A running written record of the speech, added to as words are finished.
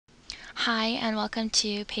Hi and welcome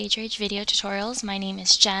to PageRage video tutorials. My name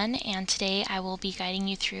is Jen and today I will be guiding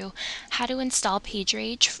you through how to install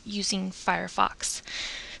PageRage using Firefox.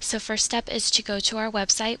 So first step is to go to our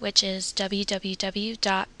website, which is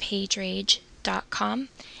www.pagerage.com,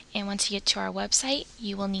 and once you get to our website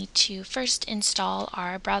you will need to first install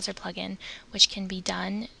our browser plugin, which can be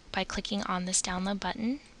done by clicking on this download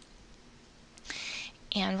button.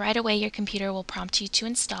 And right away your computer will prompt you to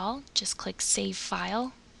install. Just click Save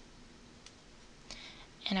File.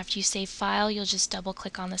 And after you save file, you'll just double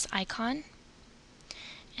click on this icon.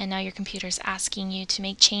 And now your computer is asking you to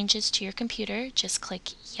make changes to your computer. Just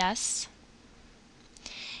click Yes.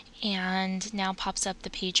 And now pops up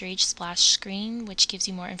the PageRage splash screen, which gives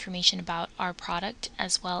you more information about our product,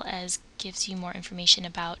 as well as gives you more information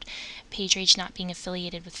about PageRage not being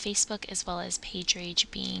affiliated with Facebook, as well as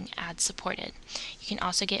PageRage being ad supported. You can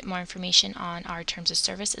also get more information on our terms of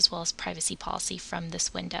service as well as privacy policy from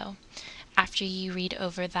this window. After you read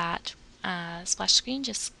over that splash screen,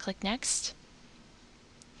 just click Next.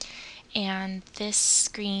 And this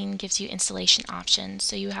screen gives you installation options.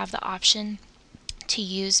 So you have the option to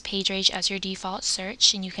use PageRage as your default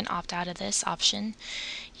search, and you can opt out of this option.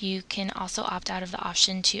 You can also opt out of the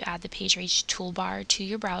option to add the PageRage toolbar to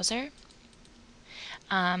your browser.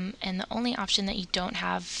 And the only option that you don't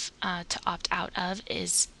have to opt out of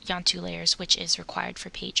is Yantu layers, which is required for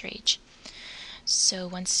PageRage. So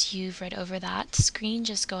once you've read over that screen,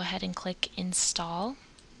 just go ahead and click Install.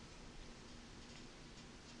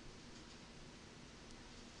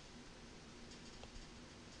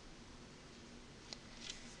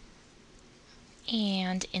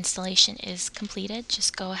 And installation is completed.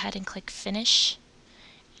 Just go ahead and click Finish,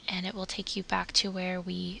 and it will take you back to where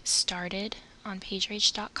we started on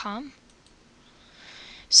PageRage.com.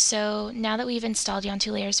 So now that we've installed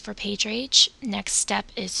Yantu layers for PageRage, next step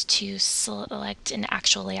is to select an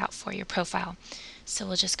actual layout for your profile. So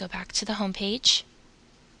we'll just go back to the home page,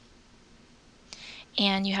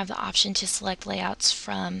 and you have the option to select layouts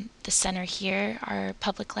from the center here, our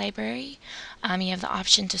public library. You have the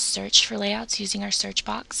option to search for layouts using our search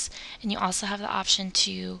box, and you also have the option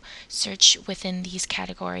to search within these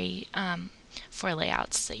category for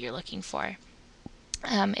layouts that you're looking for.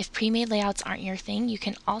 If pre-made layouts aren't your thing, you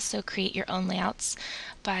can also create your own layouts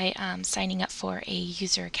by signing up for a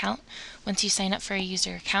user account. Once you sign up for a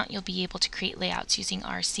user account, you'll be able to create layouts using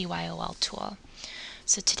our CYOL tool.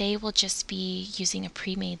 So today we'll just be using a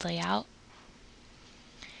pre-made layout,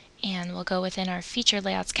 and we'll go within our featured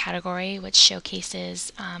layouts category, which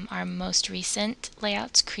showcases our most recent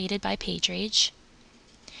layouts created by PageRage.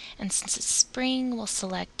 And since it's spring, we'll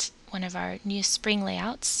select one of our new spring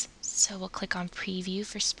layouts. So we'll click on Preview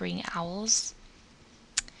for Spring Owls,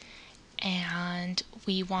 and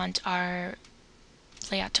we want our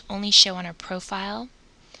layout to only show on our profile.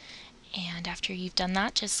 And after you've done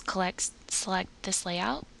that, just select this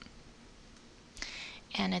layout,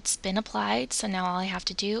 and it's been applied. So now all I have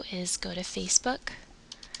to do is go to Facebook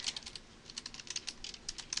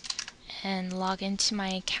and log into my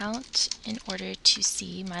account in order to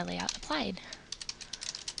see my layout applied.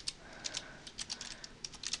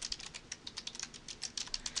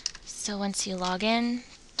 So once you log in,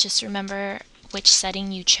 just remember which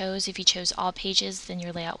setting you chose. If you chose all pages, then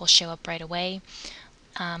your layout will show up right away.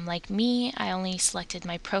 Like me, I only selected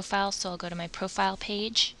my profile, so I'll go to my profile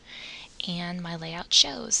page and my layout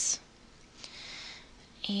shows.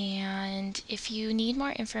 And if you need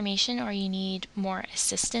more information or you need more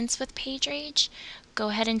assistance with PageRage, go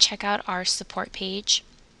ahead and check out our support page,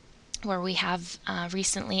 where we have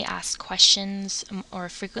recently asked questions or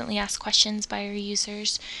frequently asked questions by our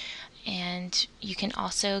users. And you can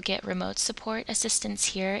also get remote support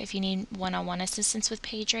assistance here if you need one-on-one assistance with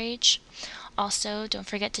PageRage. Also, don't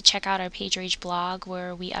forget to check out our PageRage blog,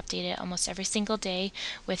 where we update it almost every single day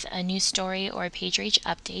with a news story or a PageRage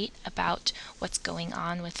update about what's going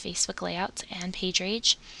on with Facebook layouts and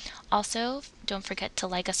PageRage. Also, don't forget to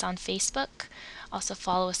like us on Facebook. Also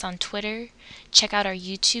follow us on Twitter. Check out our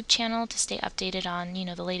YouTube channel to stay updated on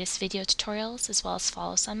the latest video tutorials, as well as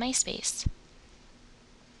follow us on MySpace.